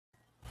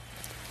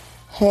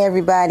Hey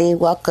everybody,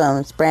 welcome.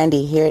 It's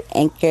Brandy here at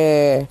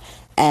Anchor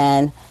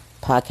and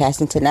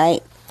podcasting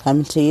tonight.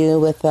 Coming to you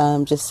with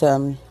just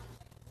some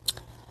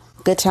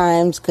good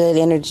times, good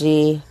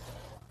energy,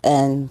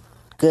 and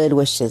good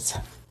wishes.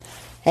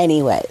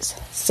 Anyways,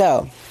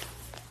 so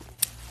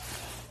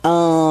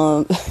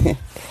I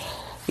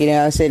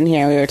was sitting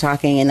here and we were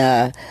talking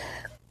and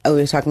we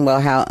were talking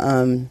about how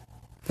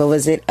what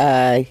was it?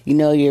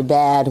 You're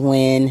bad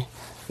when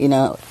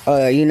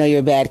or you're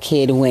a bad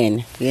kid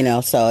when,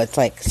 so it's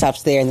like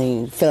stops there and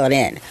then you fill it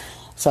in.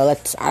 So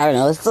let's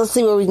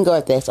see where we can go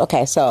with this.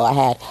 Okay, so I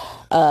had,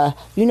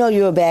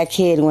 you're a bad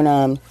kid when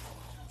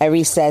at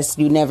recess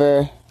you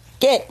never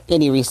get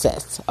any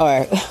recess.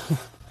 Or,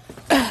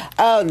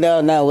 oh,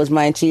 no, was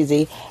mine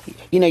cheesy?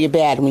 You're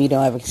bad when you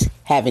don't ever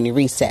have any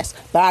recess.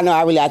 But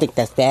I think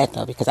that's bad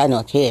though, because I know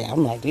a kid.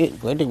 I'm like,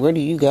 dude, where do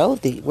you go?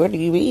 Where do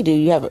you read? Do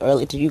you have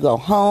early? Do you go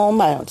home?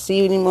 I don't see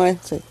you anymore.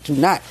 So do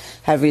not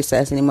have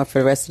recess anymore for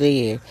the rest of the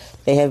year.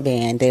 They have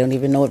banned. They don't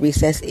even know what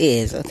recess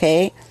is.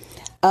 Okay.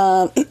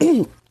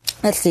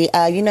 Let's see.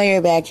 You're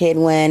a bad kid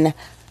when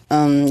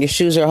your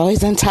shoes are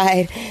always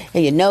untied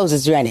and your nose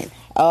is running.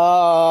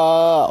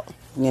 Oh,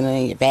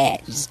 you're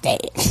bad. You're just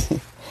bad.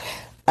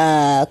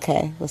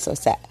 Okay. What's so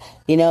sad?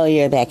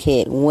 You're a bad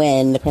kid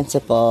when the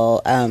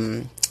principal, what?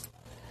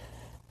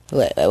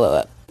 I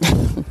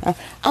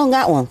don't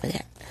got one for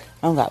that.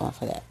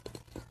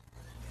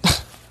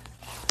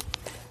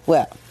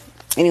 Well,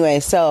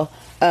 anyway, so,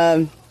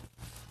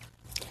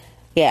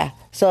 yeah.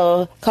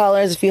 So,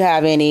 callers, if you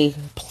have any,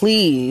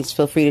 please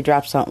feel free to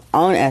drop some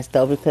on us,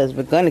 though, because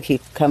we're going to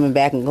keep coming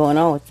back and going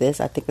on with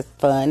this. I think it's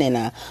fun, and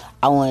I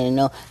want to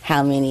know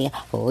how many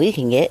we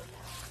can get.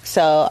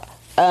 So,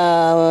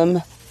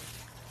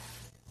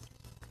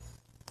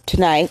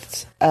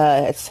 tonight,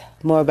 it's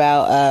more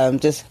about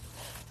just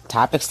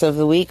topics of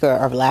the week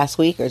or last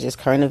week or just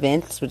current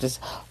events. We're just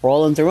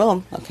rolling through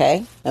them,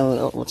 okay?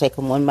 And we'll take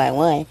them one by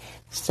one.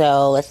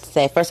 So let's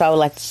say, first I would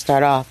like to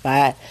start off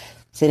by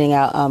sending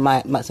out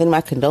sending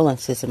my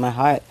condolences in my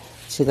heart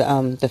to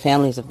the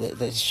families of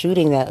the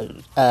shooting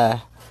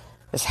that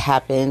has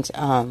happened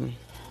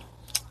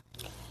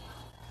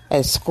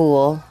at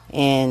school.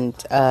 And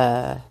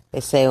they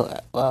say,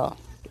 well,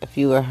 a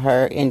few were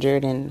hurt,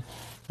 injured, and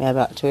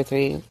about 2 or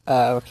 3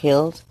 were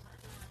killed.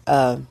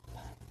 As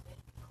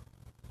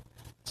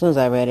soon as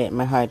I read it,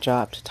 my heart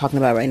dropped. Talking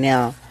about right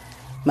now,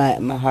 my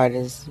heart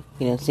is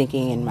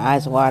sinking and my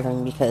eyes are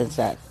watering because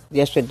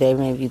yesterday,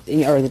 maybe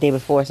or the day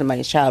before,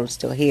 somebody's child was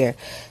still here.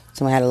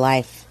 Someone had a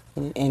life,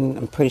 and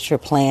I'm pretty sure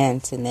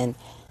plans, and then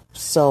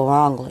so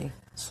wrongly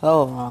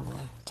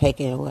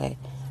taken away.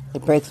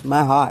 It breaks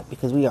my heart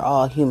because we are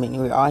all human.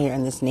 We're all here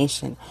in this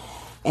nation,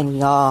 and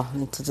we all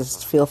need to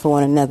just feel for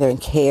one another and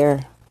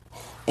care.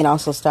 And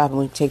also stop and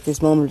we take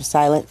this moment of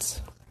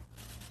silence.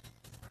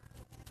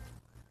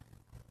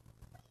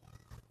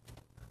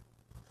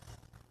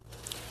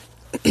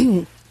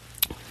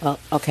 Well,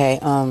 okay,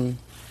 and,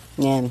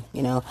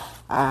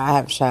 I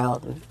have a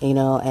child, and,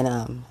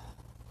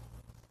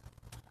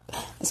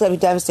 it's going to be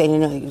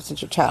devastating, you send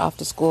your child off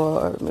to school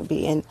or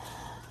maybe, and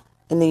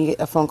then you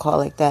get a phone call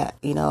like that,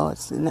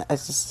 it's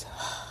just,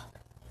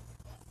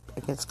 I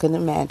just couldn't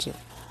imagine.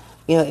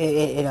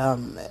 It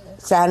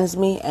saddens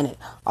me, and it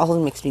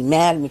also makes me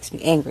mad, it makes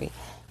me angry,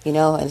 and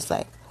it's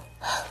like,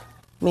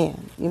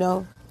 man,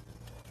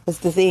 it's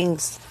the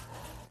things,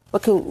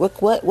 what can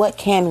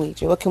we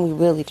do? What can we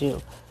really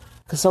do?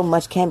 Because so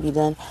much can be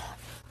done.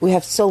 We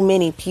have so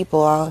many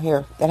people out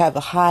here that have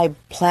a high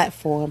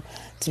platform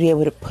to be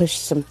able to push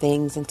some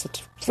things and to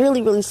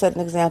really, really set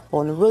an example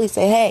and to really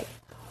say, hey,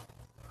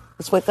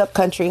 let's wake up,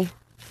 country,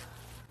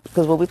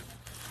 because what we're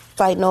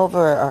fighting over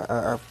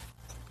or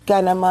got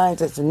in our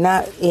minds, that's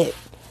not it.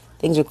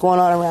 Things are going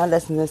on around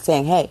us and they're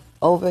saying, hey,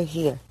 over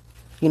here,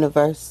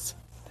 universe.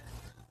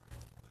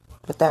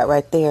 But that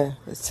right there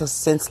is so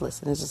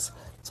senseless and it's just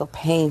so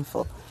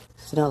painful.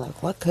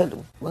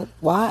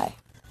 Why?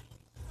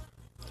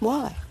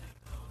 Why?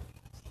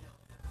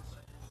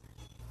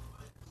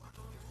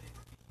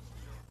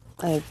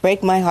 I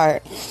break my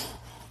heart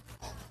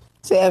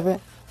to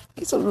ever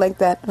get something like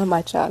that on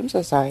my child. I'm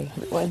so sorry,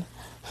 everyone.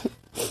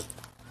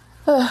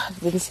 I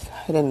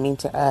didn't mean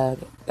to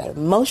get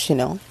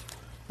emotional.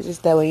 It's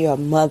just that when you're a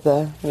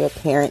mother, you're a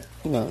parent,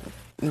 you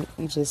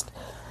just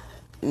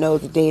know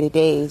the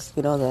day-to-days,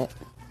 that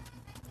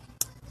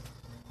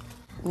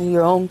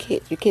your own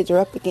kids, your kids are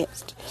up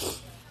against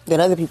that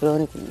other people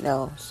don't even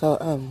know. So,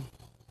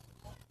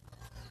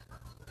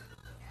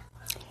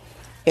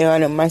 I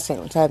know my son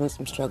was having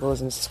some struggles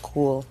in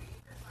school.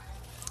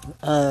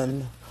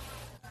 And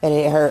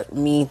it hurt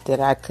me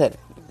that I could,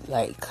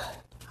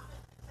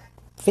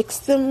 fix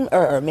them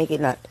or make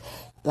it not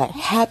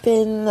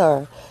happen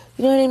or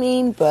you know what I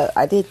mean, but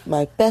I did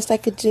my best I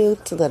could do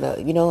to let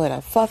and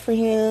I fought for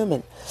him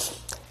and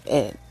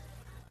I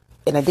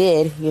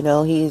did,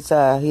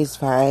 he's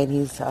fine,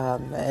 he's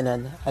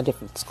in a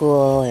different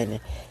school and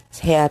he's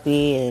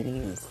happy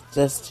and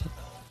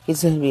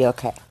he's gonna be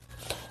okay,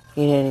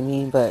 you know what I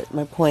mean. But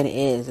my point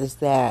is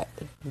that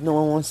no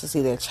one wants to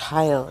see their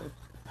child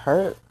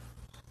hurt.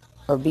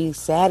 or be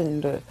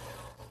saddened, or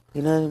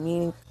you know what I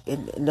mean,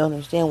 and don't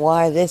understand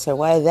why this or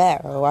why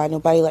that or why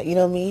nobody, like, you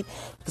know what I mean,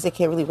 because they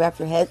can't really wrap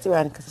their heads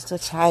around it because it's a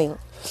child.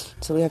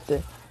 So we have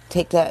to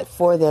take that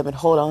for them and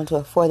hold on to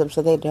it for them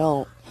so they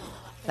don't.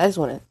 I just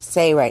want to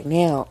say right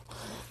now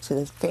to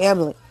this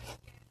family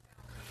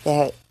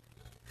that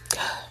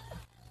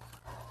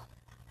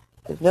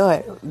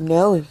I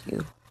know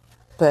you,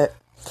 but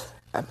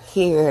I'm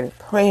here and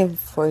praying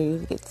for you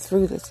to get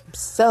through this. I'm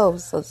so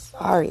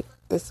sorry.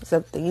 This is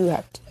something you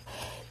have to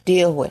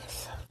deal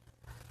with.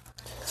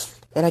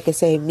 And I can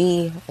say,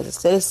 me as a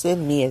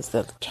citizen, me as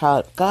the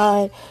child of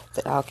God,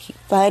 that I'll keep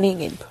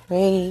fighting and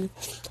praying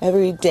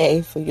every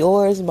day for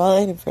yours,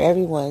 mine, and for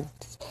everyone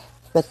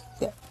that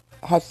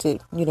had to,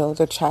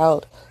 their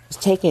child was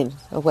taken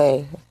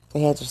away at the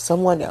hands of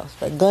someone else,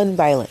 by gun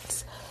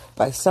violence,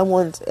 by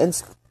someone's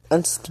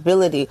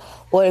instability,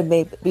 what it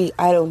may be,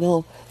 I don't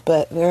know.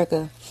 But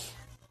America,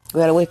 we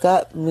gotta wake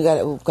up and we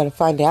gotta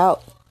find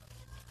out,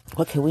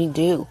 what can we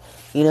do?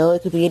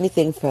 It could be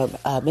anything from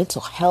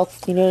mental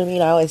health. You know what I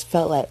mean? I always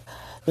felt like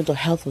mental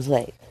health was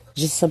like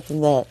just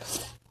something that,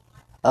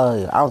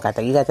 oh, I don't got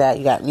that. You got that.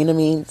 You got, you know what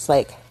I mean? It's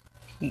like,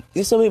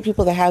 there's so many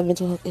people that have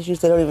mental health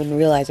issues they don't even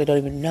realize, they don't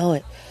even know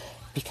it,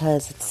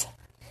 because it's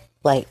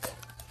like,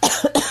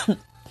 I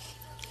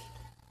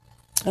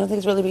don't think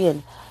it's really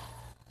being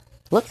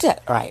looked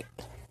at right,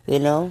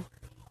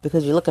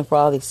 because you're looking for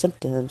all these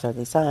symptoms or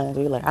these signs,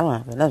 or you're like, I don't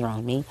have nothing wrong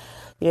with me.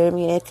 You know what I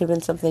mean? It could have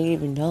been something you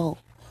even know.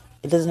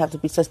 It doesn't have to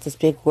be such this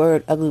big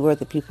word, ugly word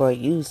that people are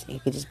using.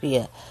 It could just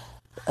be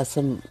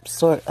some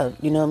sort of,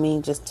 you know what I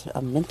mean? Just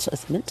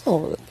it's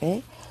mental,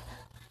 okay?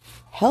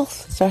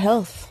 Health, it's our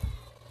health.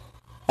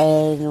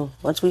 And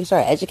once we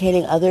start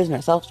educating others and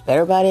ourselves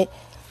better about it,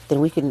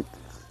 then we can,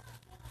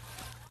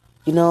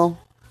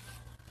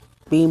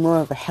 be more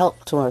of a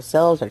help to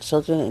ourselves, our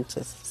children, and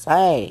to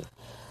society.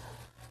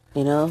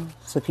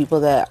 So people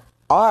that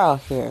are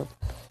out here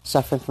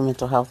suffering from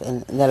mental health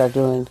and that are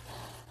doing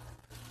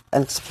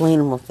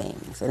unexplainable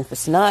things. And if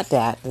it's not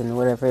that, then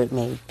whatever it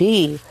may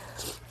be,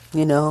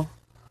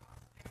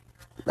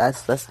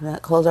 let's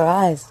not close our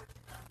eyes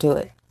to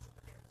it.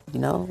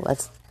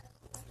 Let's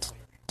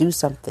do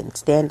something,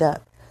 stand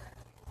up,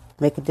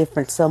 make a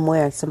difference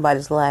somewhere in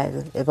somebody's life,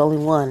 if only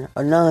one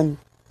or none.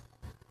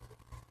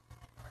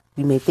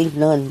 You may think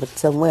none, but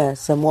somewhere,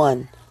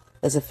 someone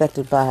is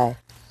affected by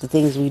the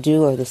things we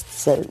do or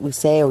we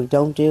say or we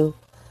don't do.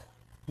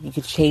 You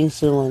could change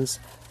someone's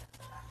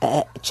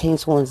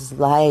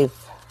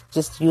life,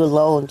 just you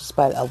alone, just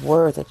by a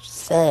word that you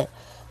said,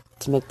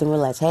 to make them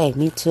realize, hey,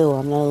 me too,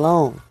 I'm not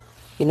alone.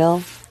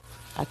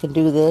 I can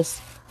do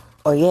this,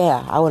 or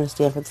yeah, I want to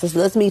stand for this.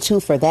 Let's me too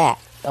for that,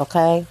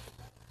 okay?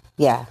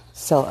 Yeah.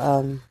 So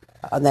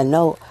on that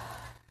note,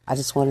 I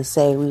just want to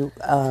say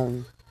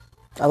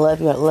I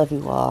love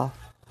you all,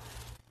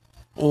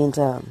 and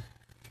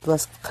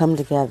let's come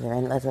together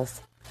and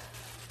let's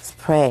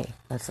pray.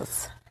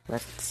 Let's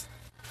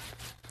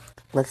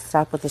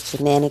stop with the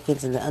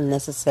shenanigans and the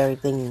unnecessary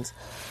things,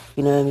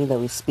 that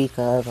we speak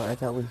of or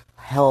that we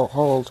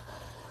hold,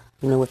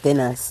 within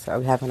us, or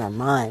we have in our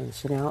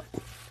minds, I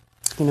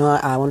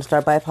want to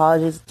start by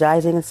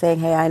apologizing and saying,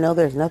 hey, I know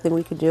there's nothing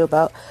we can do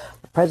about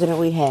the president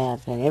we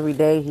have, and every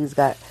day it's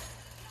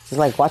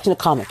like watching a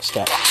comic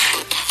strip.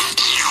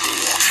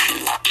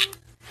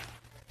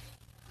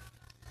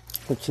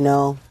 But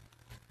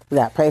we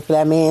gotta pray for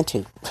that man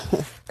too.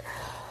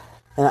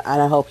 and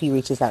I hope he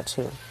reaches out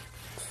to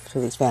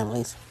these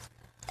families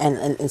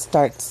and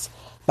starts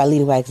by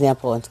leading by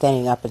example and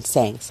standing up and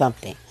saying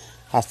something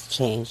has to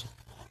change.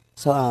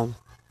 So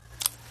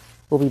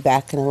we'll be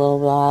back in a little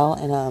while,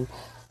 and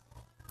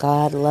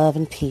God, love,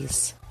 and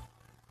peace.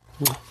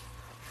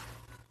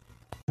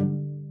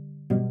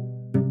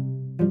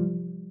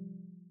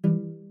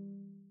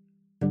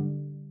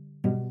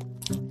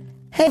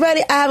 Hey,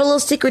 buddy, I have a little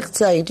secret to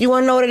tell you. Do you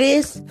want to know what it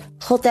is?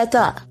 Hold that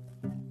thought.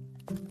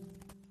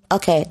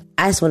 Okay,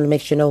 I just wanted to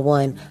make sure no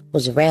one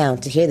was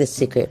around to hear this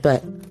secret,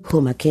 but who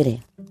am I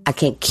kidding? I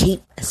can't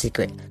keep a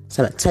secret,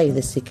 so I'm going to tell you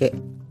this secret.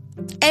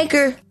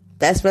 Anchor,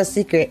 that's my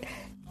secret.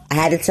 I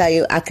had to tell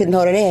you, I couldn't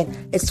hold it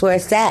in. It's where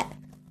it's at.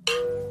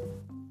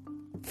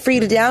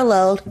 Free to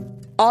download,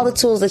 all the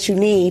tools that you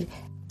need,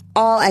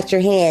 all at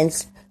your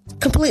hands,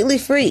 completely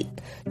free.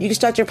 You can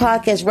start your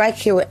podcast right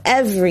here with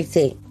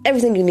everything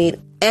you need,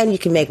 and you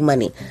can make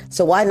money.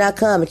 So why not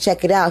come and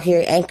check it out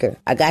here at Anchor?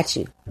 I got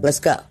you. Let's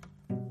go.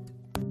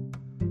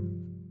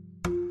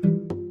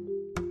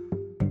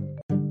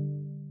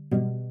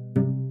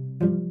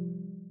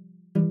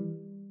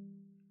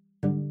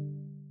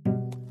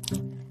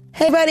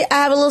 Hey, buddy, I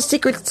have a little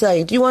secret to tell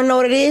you. Do you want to know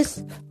what it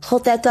is?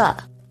 Hold that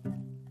thought.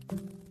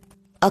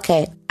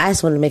 Okay, I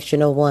just wanted to make sure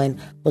no one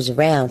was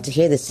around to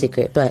hear this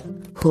secret, but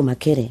who am I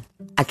kidding?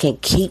 I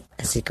can't keep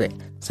a secret,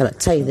 so I'm going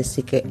to tell you this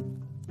secret.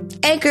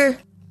 Anchor,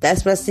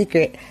 that's my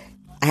secret.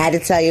 I had to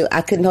tell you,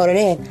 I couldn't hold it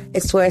in.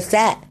 It's where it's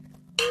at.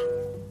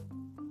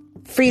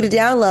 Free to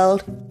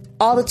download,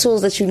 all the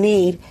tools that you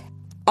need,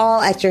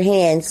 all at your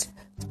hands,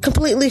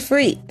 completely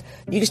free.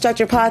 You can start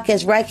your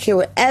podcast right here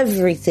with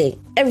everything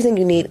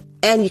you need,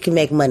 and you can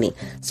make money.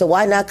 So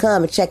why not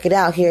come and check it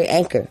out here at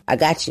Anchor? I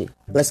got you.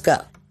 Let's go.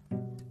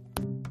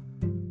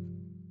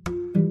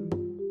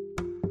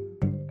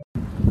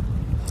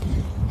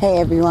 Hey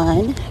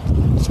everyone,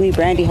 it's me,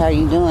 Brandy. How are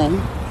you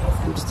doing?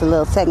 Just a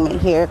little segment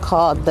here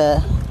called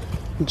the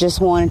Just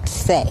Wanted to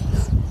Say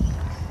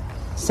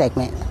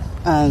segment.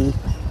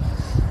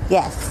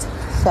 Yes,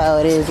 so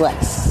it is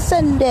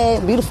Sunday,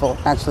 beautiful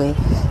actually,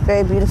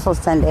 very beautiful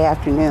Sunday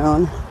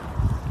afternoon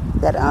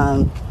that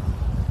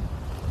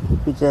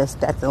we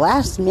just at the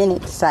last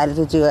minute decided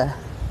to do a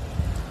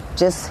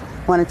Just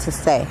Wanted to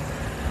Say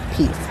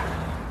piece.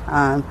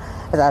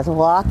 As I was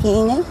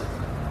walking,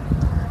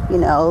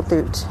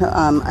 through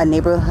a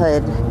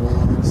neighborhood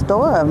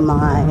store of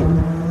mine,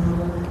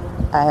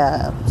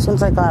 as soon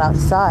as I got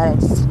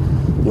outside,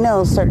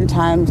 certain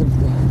times of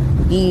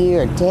the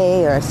year or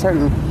day or a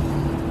certain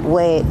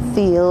way it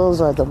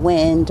feels, or the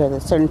wind, or the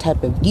certain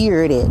type of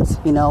year it is,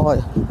 or,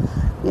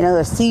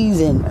 the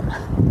season,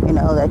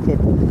 that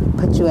could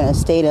put you in a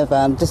state of,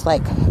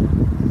 like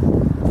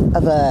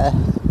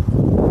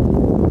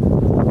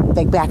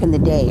back in the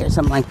day or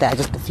something like that,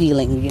 just the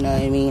feeling, you know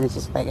what I mean?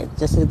 It's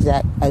just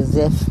exact as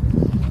if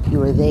you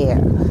were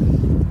there,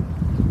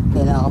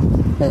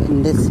 but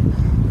in this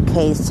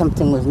case,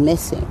 something was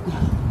missing,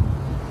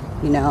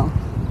 and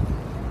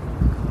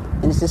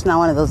it's just not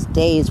one of those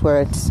days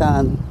where it's,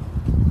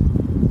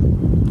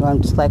 where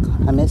I'm just like,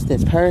 I miss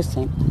this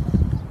person.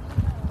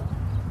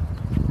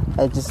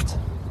 I just,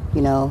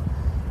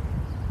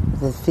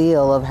 the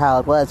feel of how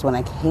it was when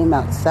I came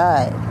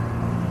outside, I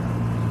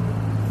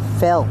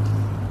felt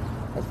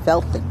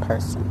the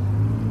person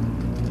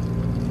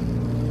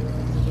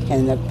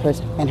and the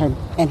person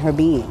and her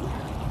being.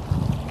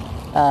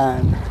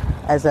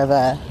 As of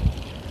I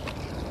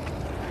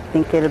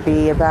think it'll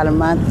be about a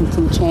month and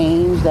some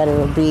change that it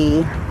will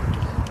be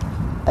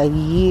a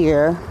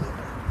year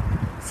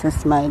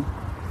since my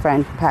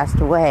friend passed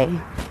away.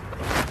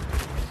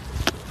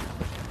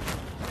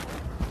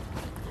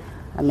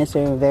 I miss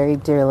her very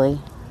dearly.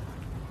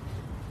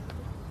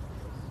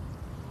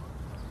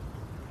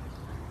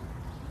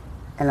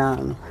 And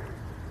I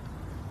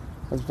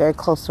was very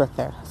close with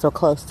her. So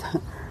close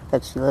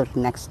that she lived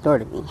next door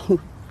to me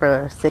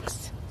for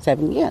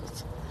 6-7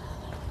 years.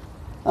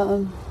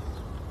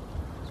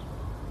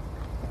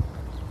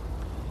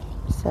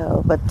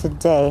 But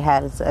today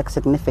has a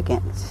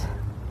significance.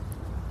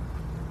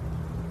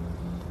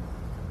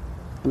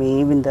 I mean,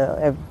 even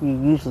though you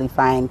usually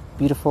find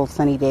beautiful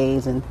sunny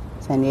days in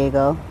San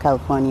Diego,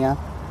 California,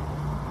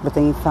 but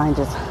then you find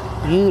just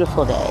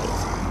beautiful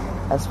days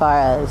as far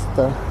as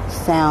the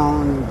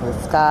sound, the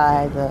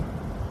sky, the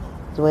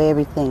way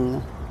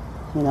everything,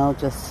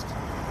 just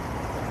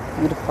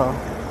beautiful.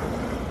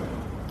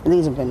 And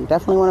these have been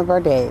definitely one of our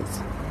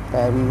days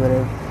that we would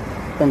have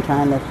been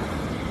trying to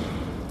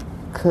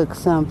cook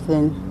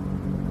something,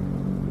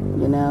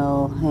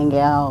 hang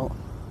out,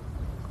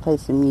 play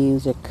some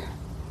music.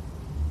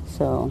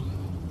 So,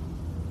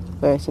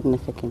 very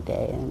significant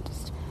day, and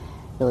just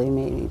really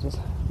made me just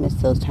miss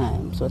those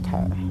times with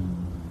her.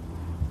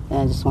 And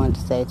I just wanted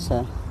to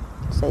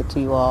say to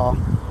you all,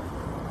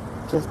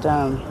 just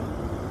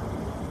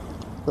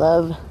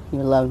love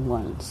your loved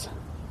ones.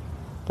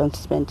 Don't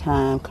spend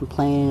time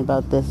complaining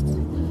about this,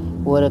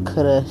 woulda,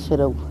 coulda,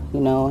 shoulda,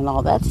 and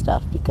all that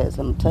stuff, because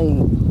I'm gonna tell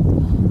you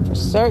for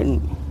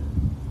certain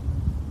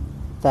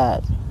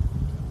that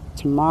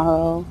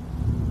tomorrow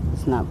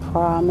is not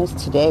promised.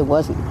 Today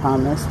wasn't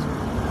promised.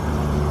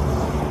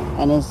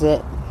 And is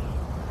it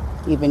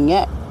even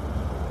yet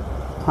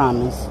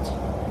promised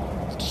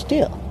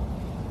still?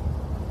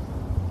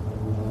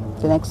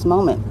 The next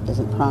moment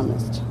isn't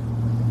promised.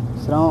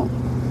 So don't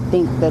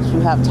think that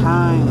you have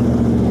time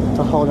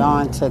to hold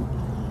on to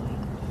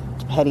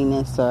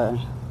pettiness or,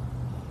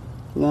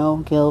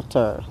 guilt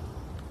or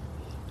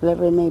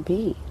whatever it may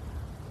be.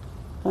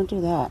 Don't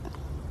do that.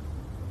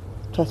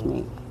 Trust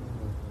me.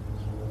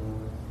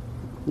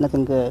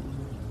 Nothing good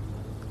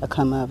will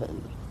come of it.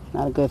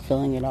 Not a good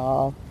feeling at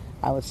all,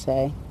 I would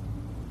say.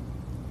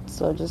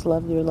 So just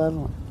love your loved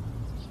one.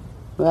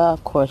 Well,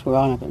 of course, we're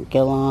all not going to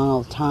get along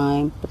all the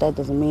time, but that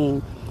doesn't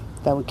mean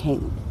that we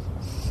can't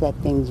set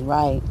things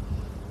right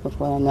with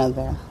one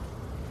another.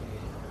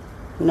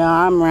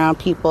 I'm around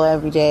people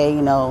every day,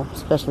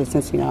 especially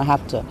since, I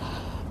have to,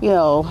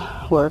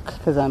 work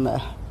because I'm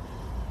a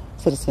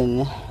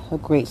citizen, a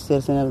great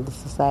citizen of the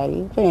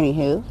society. But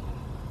anywho,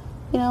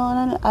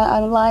 and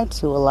I'm lied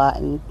to a lot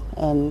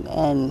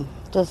and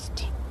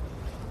just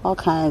all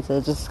kinds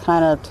of, just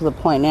kind of to the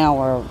point now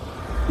where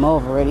I'm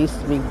over it. It used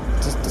to be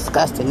just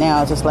disgusting.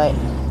 Now it's just like,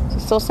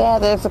 it's so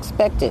sad that it's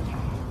expected.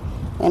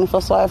 And I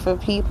feel sorry for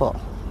people.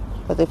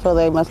 But they feel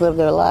they must live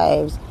their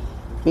lives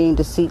being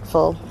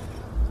deceitful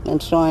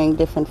and showing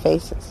different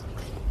faces.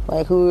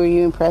 Like, who are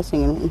you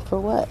impressing and for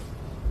what?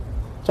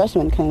 Especially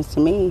when it comes to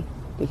me,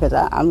 because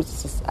I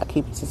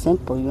keep it so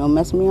simple. You don't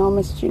mess with me, I don't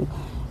mess with you.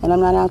 And I'm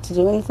not out to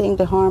do anything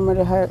to harm or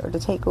to hurt or to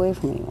take away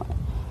from anyone.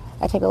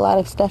 I take a lot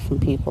of stuff from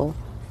people,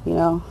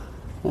 And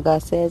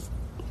God says,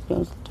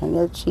 turn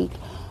the other cheek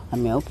I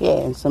mean,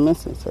 okay, in some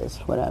instances,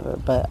 whatever.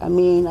 But I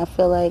mean, I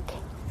feel like,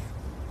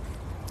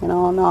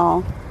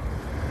 no.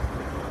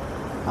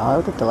 Oh,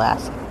 look at the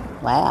last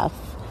laugh.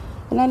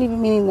 I'm not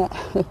even meaning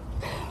that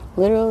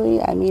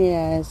literally. I mean it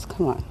as,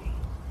 come on.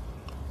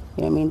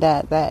 You know what I mean?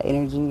 That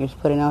energy you're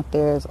putting out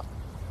there is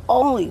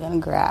only going to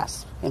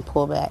grasp and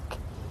pull back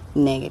the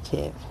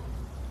negative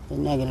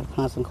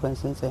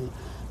consequences, and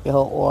your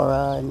whole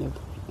aura and your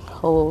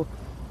whole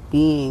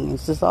being.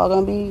 It's just all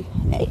going to be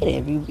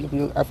negative.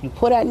 If you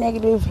put out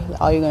negative,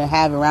 all you're going to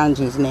have around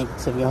you is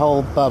negative, your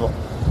whole bubble.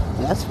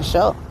 And that's for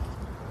sure.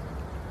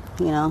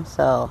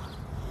 So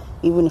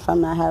even if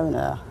I'm not having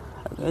a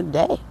good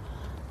day,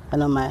 I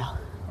know my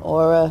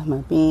aura, my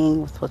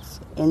being, with what's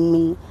in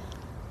me,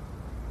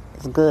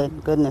 is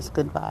goodness,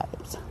 good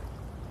vibes.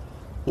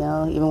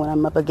 Even when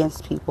I'm up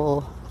against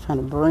people trying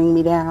to bring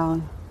me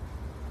down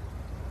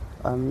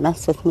or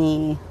mess with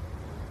me,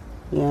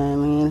 you know what I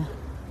mean?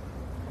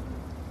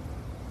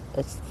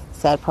 The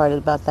sad part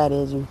about that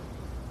is you're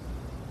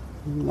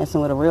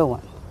messing with a real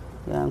one.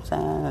 You know what I'm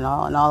saying? In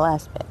all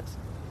aspects.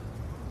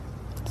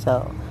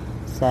 So,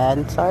 sad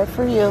and sorry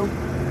for you.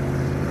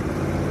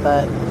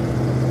 But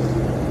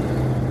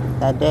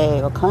that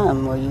day will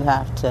come where you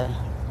have to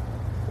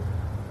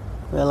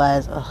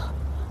realize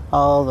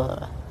all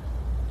the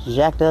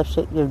jacked up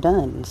shit you've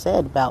done and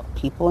said about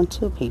people and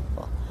to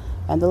people,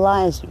 and the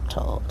lies you've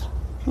told.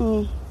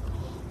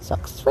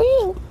 Sucks for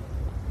you.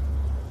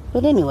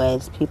 But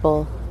anyways,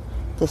 people,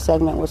 this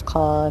segment was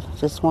called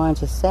Just Wanted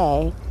to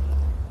Say.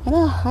 And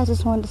I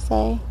just wanted to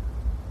say,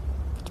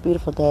 it's a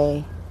beautiful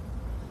day.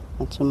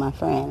 And to my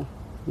friend,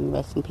 you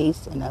rest in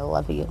peace, and I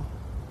love you.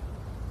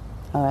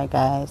 Alright,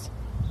 guys.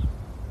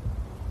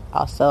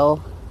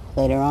 Also,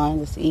 later on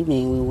this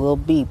evening, we will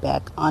be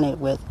back on it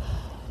with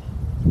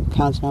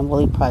Countdown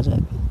Bully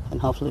Project. And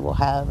hopefully we'll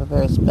have a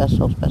very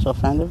special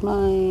friend of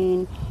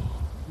mine.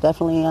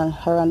 Definitely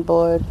her on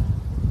board.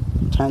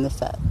 Turn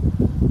this up.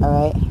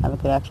 Alright, have a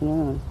good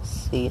afternoon.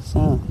 See you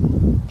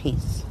soon.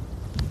 Peace.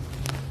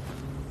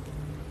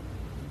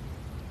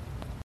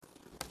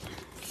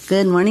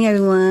 Good morning,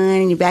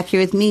 everyone. You're back here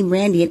with me,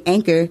 Brandy, at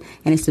Anchor,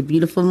 and it's a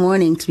beautiful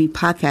morning to be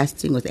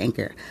podcasting with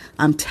Anchor.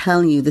 I'm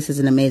telling you, this is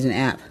an amazing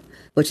app,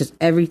 which is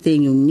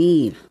everything you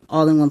need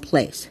all in one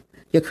place.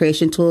 Your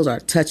creation tools are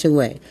a touch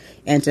away.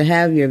 And to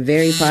have your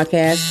very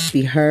podcast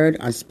be heard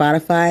on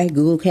Spotify,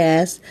 Google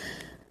Cast,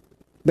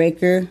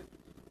 Breaker,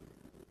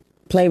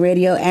 Play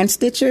Radio, and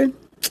Stitcher,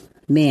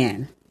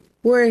 man,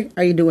 where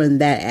are you doing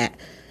that at?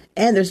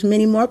 And there's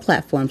many more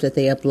platforms that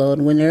they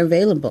upload when they're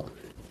available.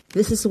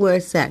 This is where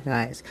it's at,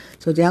 guys.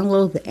 So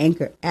download the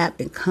Anchor app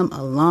and come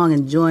along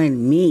and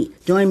join me.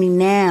 Join me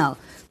now.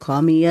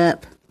 Call me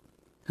up.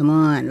 Come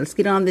on, let's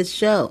get on this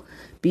show.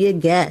 Be a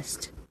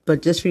guest.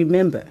 But just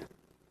remember,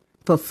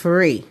 for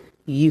free,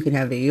 you can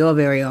have your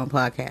very own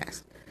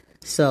podcast.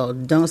 So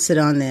don't sit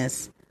on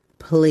this.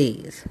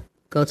 Please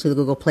go to the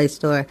Google Play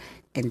Store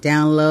and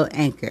download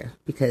Anchor,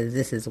 because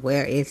this is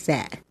where it's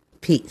at.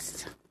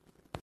 Peace.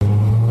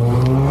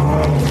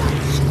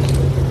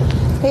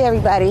 Hey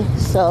everybody,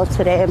 so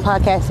today I'm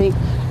podcasting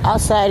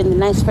outside in the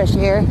nice fresh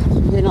air,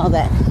 and all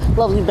that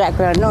lovely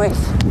background noise.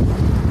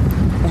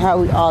 And how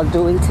are we all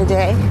doing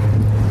today?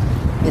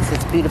 This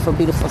is beautiful,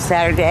 beautiful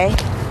Saturday.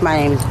 My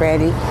name is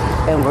Brandy,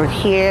 and we're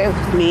here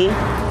with me.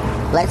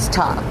 Let's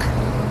talk.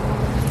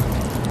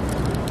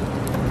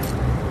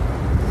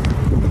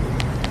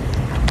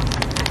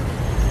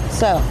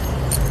 So,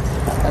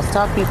 let's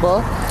talk,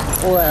 people.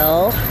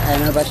 Well, I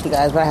don't know about you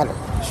guys, but I had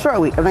a short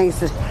week. I'm not used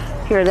to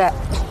hear that.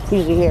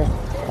 Usually here.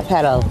 I've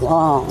had a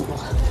long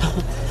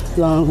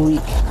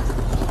week.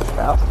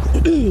 So,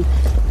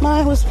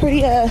 mine was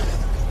pretty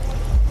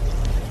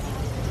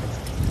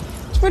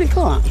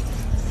calm,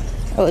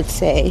 I would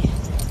say.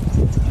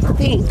 I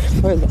think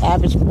for the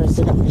average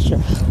person, I'm not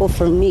sure. Well,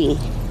 for me,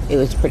 it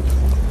was pretty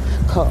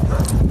calm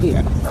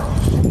here.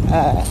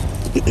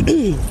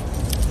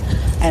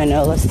 I don't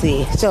know, let's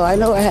see. So I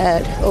know I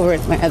had over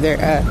at my other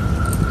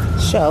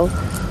show,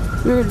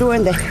 we were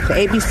doing the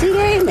ABC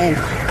game, and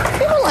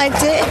people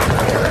liked it.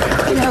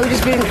 We've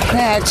just been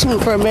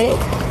tuned for a minute.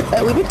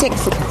 But we've been taking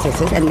some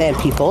consistent, and then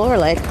people are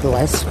like,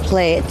 let's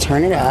play it,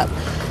 turn it up.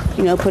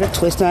 Put a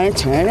twist on it,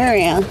 turn it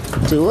around,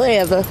 do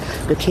whatever.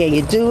 But can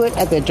you do it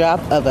at the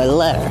drop of a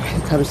letter?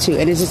 It comes to,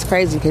 and it's just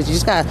crazy because you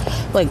just got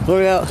to,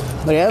 blur out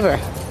whatever.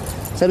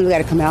 Something's got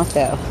to come out,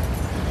 though.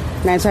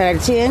 9 times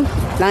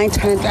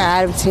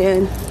out of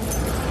 10,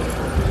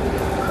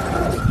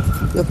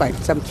 you'll find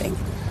something.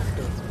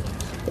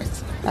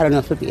 I don't know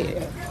if it'll be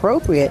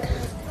appropriate,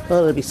 but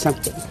it'll be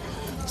something.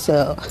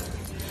 So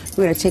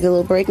we're going to take a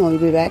little break, and we'll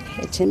be back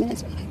in 10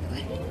 minutes.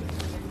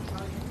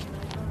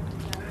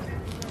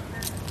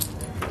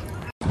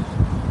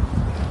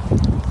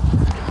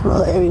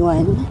 Hello,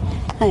 everyone.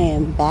 I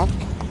am back,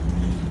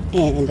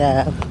 and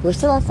we're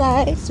still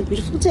outside. It's a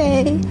beautiful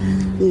day. I'm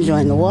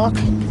enjoying the walk,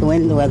 the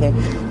wind, the weather,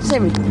 just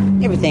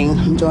everything. I'm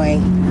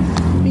enjoying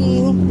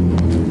being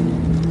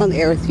on the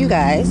air with you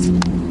guys.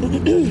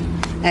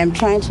 I'm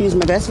trying to use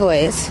my best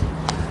voice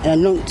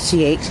and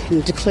enunciate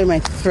and to clear my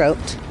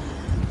throat.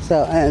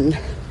 So I'm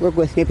work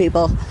with me,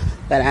 people,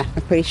 but I'm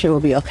pretty sure we'll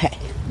be okay.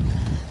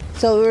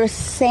 So we were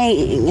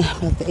saying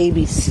about the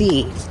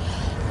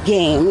ABCs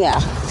game, yeah.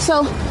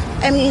 So,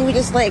 I mean, we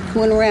just like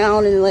went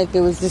around and like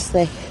it was just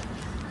like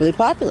really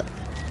popular.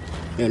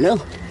 You know,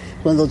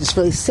 one of those just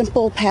really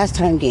simple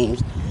pastime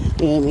games.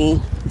 You know what I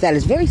mean? That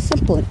is very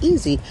simple and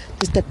easy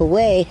to step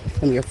away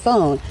from your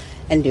phone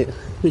and do.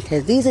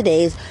 Because these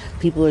days,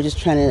 people are just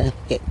trying to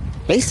get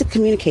basic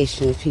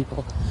communication with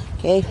people.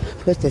 Okay?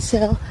 Put the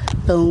cell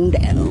phone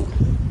down.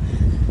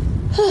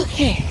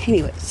 Okay,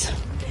 anyways.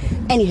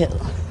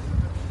 Anywho.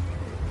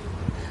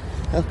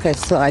 Okay,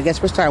 so I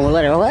guess we're starting with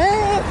letter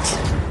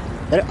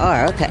what? Letter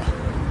R, okay.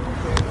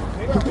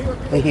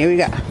 And here we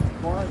go.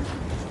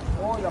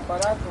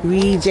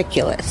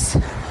 Ridiculous.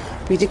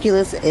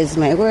 Ridiculous is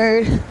my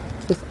word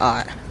with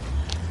R.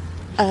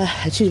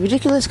 I choose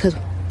ridiculous because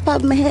it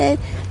popped in my head,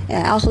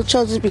 and I also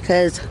chose it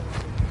because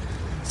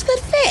it's a good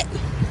fit.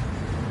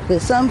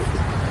 With some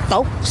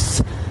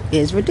folks,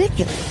 is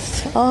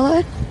ridiculous.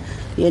 Or,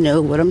 you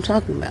know what I'm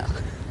talking about.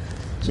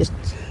 Just,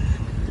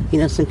 you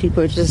know, some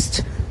people are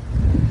just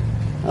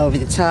over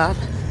the top.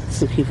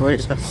 Some people are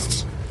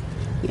just,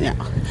 you know,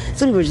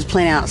 some people are just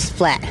plain out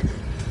flat.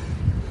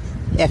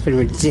 Effing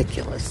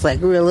ridiculous.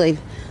 Like, really,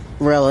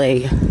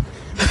 really,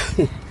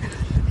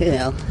 you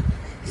know.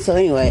 So,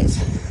 anyways,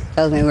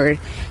 that was my word.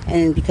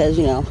 And because,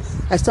 you know,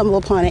 I stumble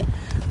upon it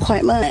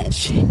quite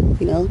much. You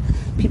know,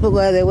 people go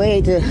out of their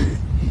way to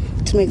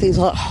make things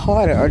a lot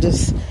harder or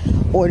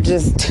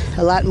just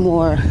a lot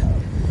more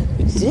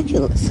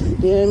ridiculous. You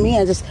know what I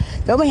mean? I just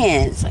throw my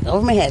hands like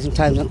over my head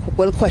sometimes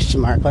with a question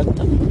mark. Like,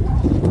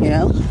 you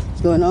know, what's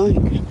going on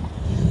here?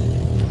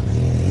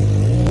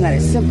 Not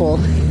as simple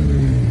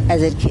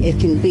as it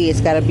can be.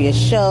 It's got to be a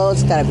show.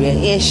 It's got to be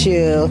an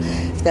issue.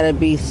 It's got to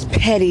be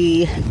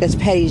petty. Because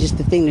petty is just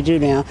the thing to do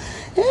now.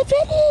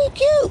 Petty,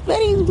 cute.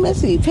 Petty's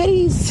messy.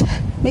 Petty's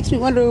makes me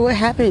wonder what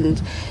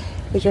happened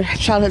with your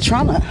childhood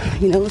trauma.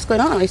 You know, what's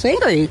going on? I'm so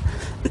angry.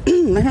 I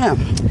don't know.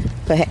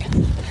 But hey,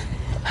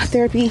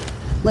 therapy,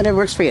 whatever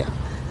works for you.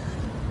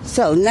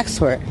 So,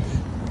 next word.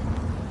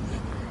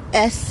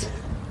 S.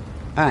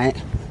 Alright.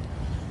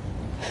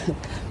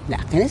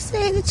 Not going to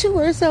say the two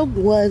words I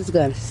was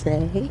going to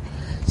say.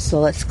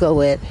 So, let's go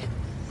with...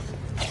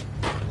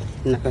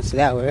 I'm not going to say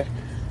that word.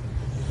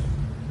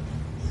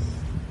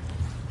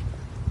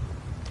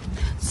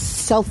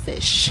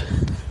 Selfish.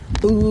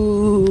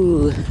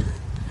 Ooh.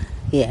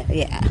 Yeah.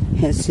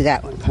 Can't see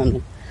that one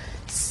coming.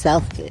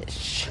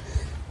 Selfish.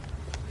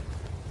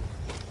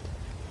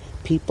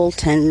 People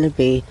tend to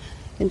be,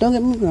 and don't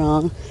get me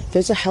wrong,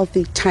 there's a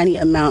healthy, tiny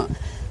amount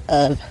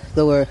of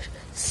the word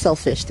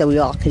selfish that we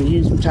all can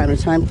use from time to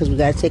time because we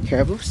got to take care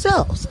of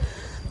ourselves.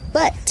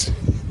 But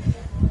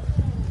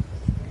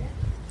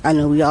I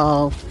know we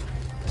know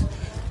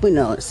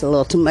it's a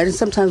little too much, and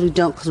sometimes we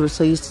don't because we're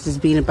so used to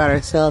just being about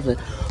ourselves and,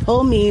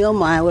 oh me, oh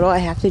my, what do I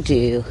have to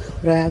do?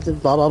 What do I have to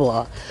blah, blah,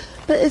 blah.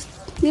 But it's,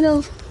 you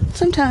know,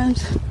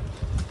 sometimes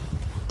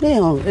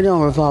it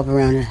don't revolve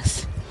around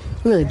us.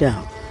 It really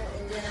don't.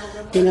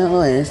 You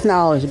know, and it's not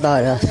always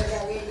about us.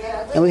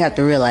 And we have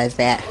to realize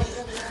that.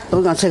 But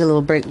we're going to take a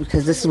little break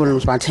because this is one of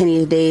those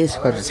spontaneous days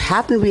where I just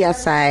happen to be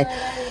outside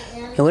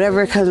and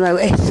whatever comes my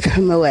way is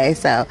coming my way.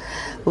 So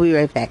we'll be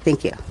right back.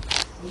 Thank you.